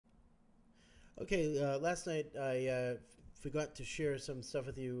Okay, last night I forgot to share some stuff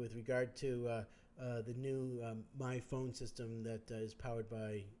with you with regard to the new My Phone system that is powered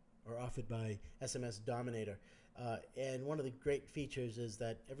by or offered by SMS Dominator. And one of the great features is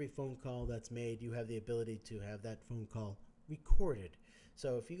that every phone call that's made, you have the ability to have that phone call recorded.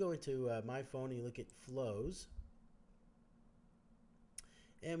 So if you go into My Phone and you look at flows,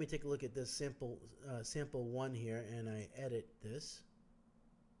 and we take a look at this sample one here, and I edit this.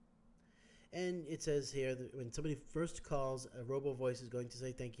 And it says here that when somebody first calls, a robo voice is going to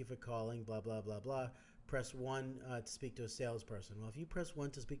say, "Thank you for calling, blah, blah, blah, blah. Press 1 to speak to a salesperson." Well, if you press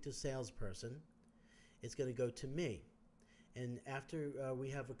 1 to speak to a salesperson, it's going to go to me. And after we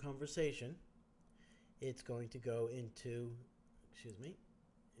have a conversation, it's going to go into, excuse me,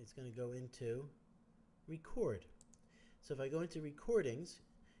 it's going to go into record. So if I go into recordings,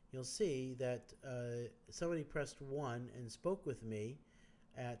 you'll see that somebody pressed 1 and spoke with me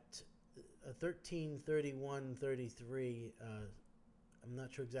at 13:31:33. I'm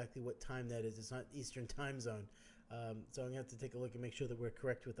not sure exactly what time that is. It's not Eastern time zone. So I'm going to have to take a look and make sure that we're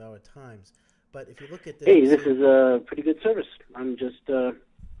correct with our times. But if you look at this... Hey, this is a pretty good service. I'm just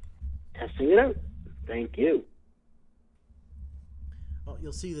testing it out. Thank you. Well,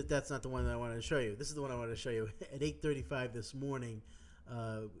 you'll see that that's not the one that I wanted to show you. This is the one I wanted to show you. At 8:35 this morning,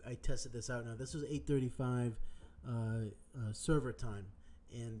 I tested this out. Now, this was 8:35 server time.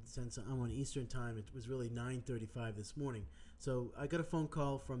 And since I'm on Eastern time, it was really 9:35 this morning. So I got a phone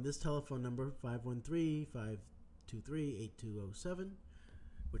call from this telephone number, 513-523-8207,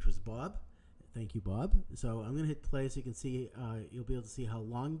 which was Bob. Thank you, Bob. So I'm going to hit play so you can see, you'll be able to see how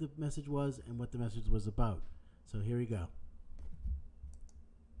long the message was and what the message was about. So here we go.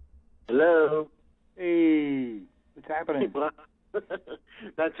 Hello. Hey, what's happening? Not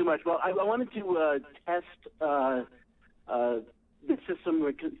too much. Well, I wanted to test the system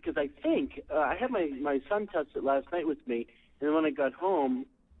because I think I had my son test it last night with me, and then when I got home,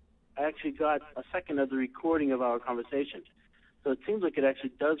 I actually got a second of the recording of our conversation. So it seems like it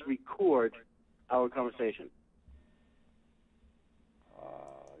actually does record our conversation.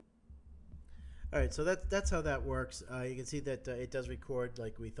 All right, so that's how that works. You can see that it does record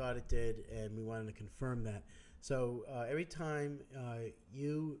like we thought it did, and we wanted to confirm that. So every time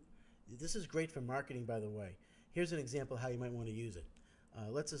this is great for marketing, by the way. Here's an example how you might want to use it.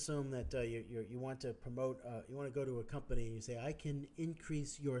 Let's assume that you want to promote, you want to go to a company and you say, "I can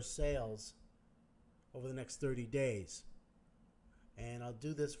increase your sales over the next 30 days. And I'll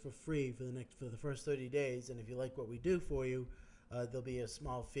do this for free for the first 30 days. And if you like what we do for you, there'll be a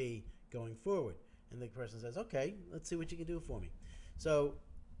small fee going forward." And the person says, "Okay, let's see what you can do for me." So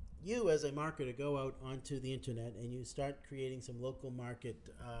you as a marketer go out onto the internet and you start creating some local market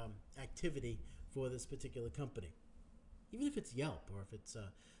activity for this particular company. Even if it's Yelp, or if it's,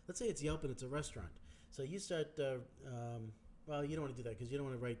 let's say it's Yelp and it's a restaurant. So you start, well, you don't want to do that because you don't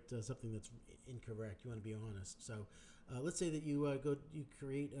want to write something that's incorrect. You want to be honest. So let's say that you you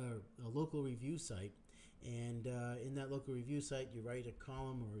create a local review site, and in that local review site, you write a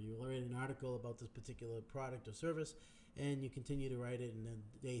column or you write an article about this particular product or service, and you continue to write it. And then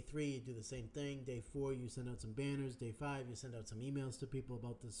day 3, you do the same thing. Day 4, you send out some banners. Day 5, you send out some emails to people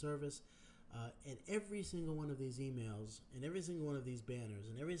about the service. And every single one of these emails, and every single one of these banners,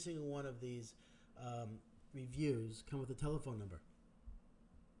 and every single one of these reviews come with a telephone number.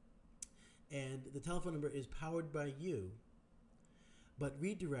 And the telephone number is powered by you, but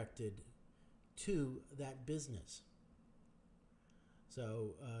redirected to that business.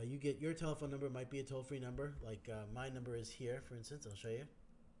 So you get your telephone number, might be a toll-free number, like my number is here, for instance. I'll show you.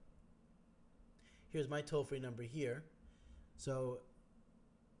 Here's my toll-free number here. So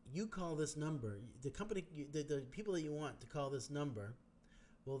you call this number, the company, the people that you want to call this number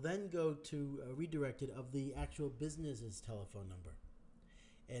will then go to redirected of the actual business's telephone number.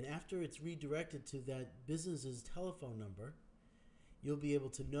 And after it's redirected to that business's telephone number, you'll be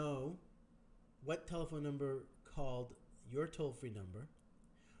able to know what telephone number called your toll-free number,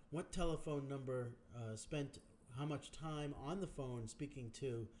 what telephone number spent how much time on the phone speaking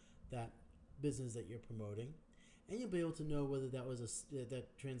to that business that you're promoting, and you'll be able to know whether that was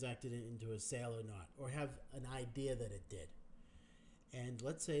that transacted into a sale or not, or have an idea that it did. And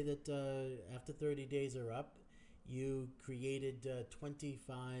let's say that after 30 days are up, you created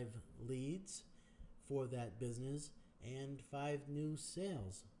 25 leads for that business and 5 new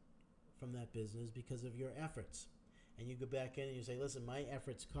sales from that business because of your efforts. And you go back in and you say, "Listen, my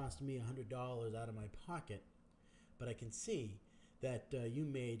efforts cost me $100 out of my pocket, but I can see that you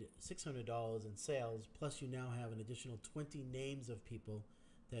made $600 in sales, plus you now have an additional 20 names of people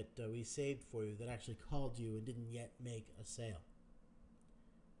that we saved for you that actually called you and didn't yet make a sale.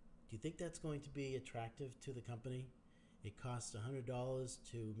 Do you think that's going to be attractive to the company? It costs $100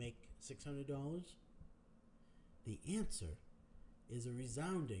 to make $600? The answer is a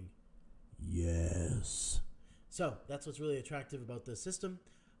resounding yes. So that's what's really attractive about this system.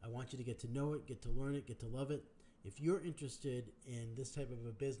 I want you to get to know it, get to learn it, get to love it. If you're interested in this type of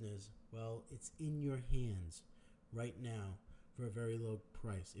a business, well, it's in your hands right now for a very low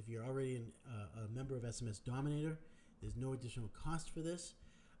price. If you're already a member of SMS Dominator, there's no additional cost for this.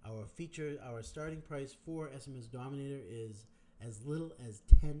 Our starting price for SMS Dominator is as little as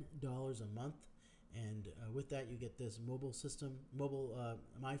 $10 a month. And with that, you get this mobile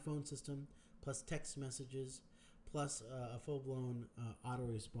my phone system, plus text messages, plus a full-blown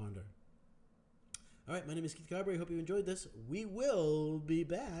autoresponder. All right, my name is Keith Carberry. Hope you enjoyed this. We will be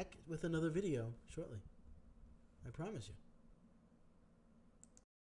back with another video shortly. I promise you.